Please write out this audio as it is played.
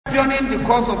championing the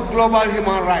cause of global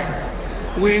human rights.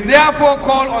 We therefore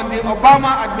call on the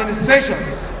Obama administration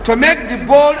to make the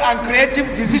bold and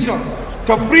creative decision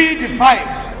to free the five.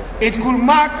 It could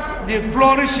mark the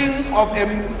flourishing of a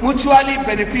mutually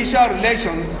beneficial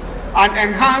relation and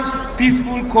enhance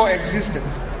peaceful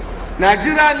coexistence.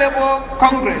 Nigeria Labour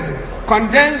Congress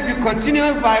condemns the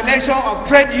continuous violation of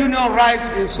trade union rights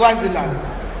in Swaziland.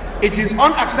 It is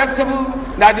unacceptable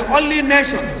that the only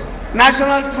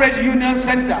National Trade Union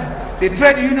Center, the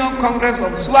Trade Union Congress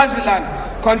of Swaziland,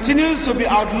 continues to be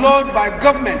outlawed by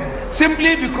government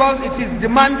simply because it is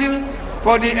demanding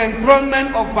for the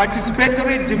enthronement of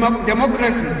participatory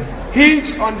democracy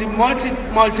hinged on the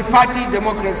multi-party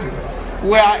democracy.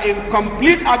 We are in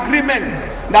complete agreement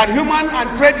that human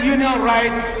and trade union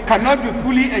rights cannot be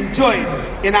fully enjoyed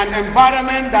in an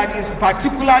environment that is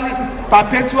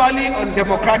perpetually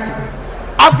undemocratic.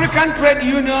 African trade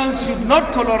unions should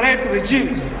not tolerate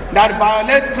regimes that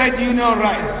violate trade union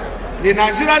rights. The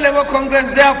Nigeria Labour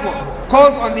Congress therefore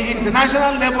calls on the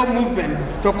international labour movement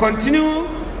to continue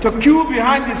to queue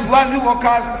behind the Swazi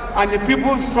workers and the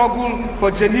people's struggle for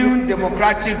genuine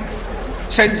democratic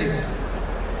changes.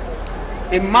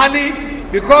 In Mali,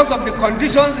 because of the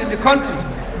conditions in the country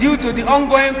due to the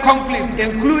ongoing conflict,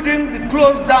 including the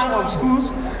close down of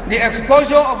schools, the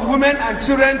exposure of women and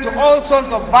children to all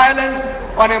sorts of violence,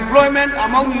 unemployment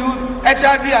among youth,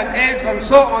 HIV and AIDS, and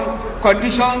so on,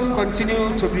 conditions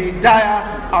continue to be dire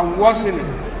and worsening.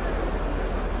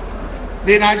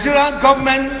 The Nigerian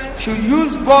government should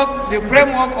use both the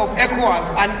framework of ECOWAS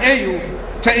and AU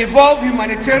to evolve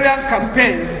humanitarian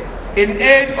campaigns in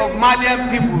aid of Malian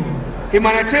people.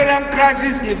 Humanitarian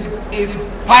crisis is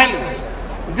piling.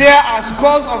 There are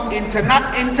scores of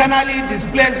internally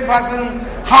displaced persons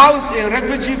housed in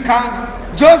refugee camps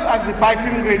just as the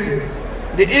fighting rages.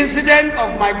 The incident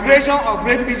of migration of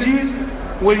refugees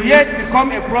will yet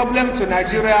become a problem to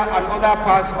Nigeria and other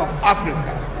parts of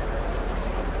Africa.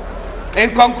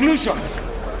 In conclusion,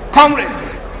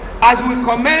 comrades, as we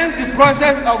commence the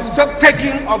process of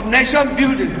stock-taking of nation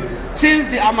building since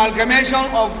the amalgamation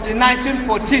of the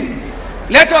 1914,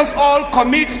 let us all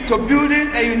commit to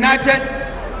building a united,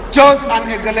 just and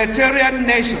egalitarian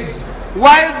nation.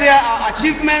 While there are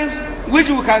achievements which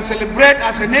we can celebrate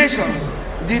as a nation,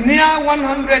 the near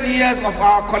 100 years of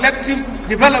our collective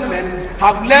development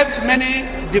have left many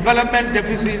development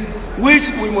deficits which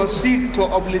we must seek to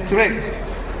obliterate.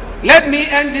 Let me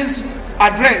end this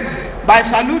address by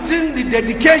saluting the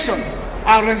dedication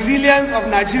and resilience of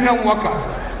Nigerian workers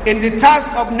in the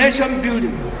task of nation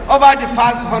building over the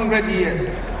past 100 years.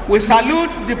 We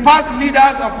salute the past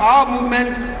leaders of our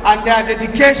movement and their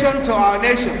dedication to our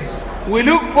nation. We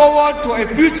look forward to a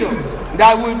future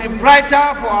that will be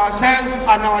brighter for ourselves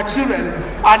and our children,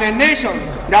 and a nation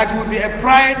that will be a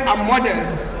pride and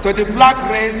model to the black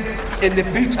race in the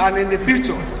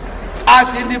future. As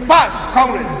in the past,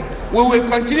 comrades, we will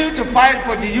continue to fight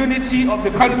for the unity of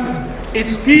the country,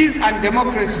 its peace and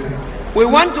democracy. We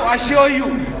want to assure you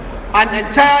and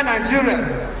entire Nigerians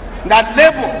that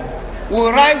Labour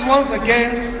will rise once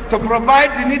again to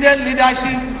provide the needed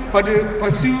leadership for the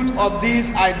pursuit of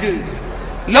these ideals.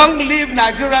 Long live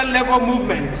Nigerian Labour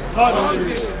Movement.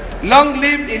 Long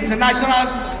live international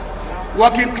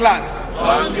working class.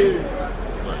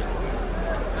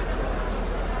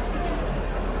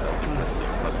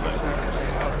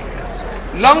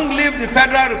 Long live the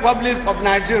Federal Republic of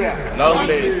Nigeria. Long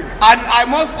live. And I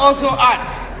must also add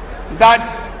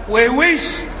that we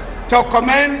wish to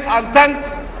commend and thank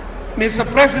Mr.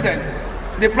 President,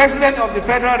 the President of the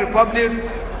Federal Republic,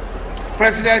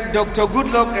 President Dr.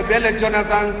 Goodluck Ebele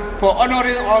Jonathan, for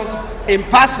honoring us in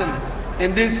person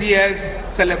in this year's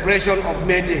celebration of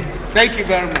May Day. Thank you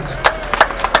very much.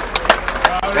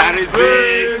 There is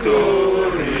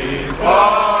victory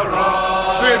for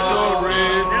us.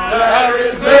 Victory. There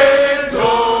is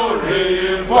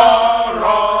victory for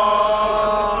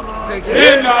us.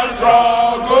 In our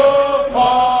struggle for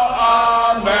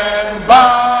our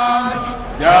members,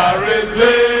 there is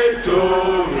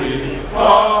victory for us.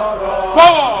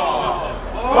 Forward!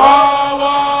 Forward!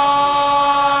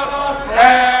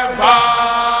 Ever!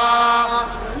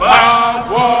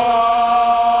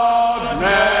 Backward!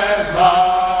 Never!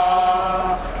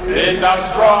 In the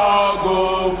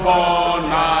struggle for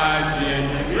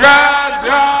Nigeria,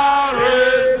 there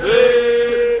is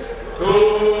victory.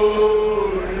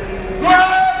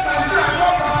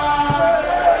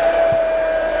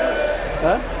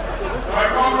 My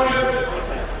comrades,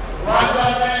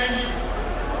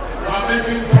 we're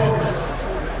making progress.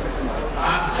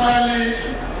 And finally,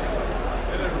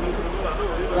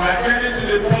 we're getting to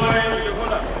the point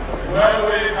where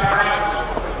we can,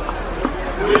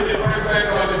 with the President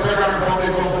of the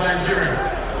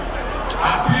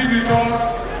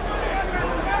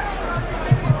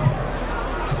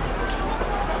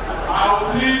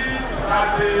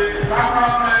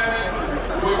our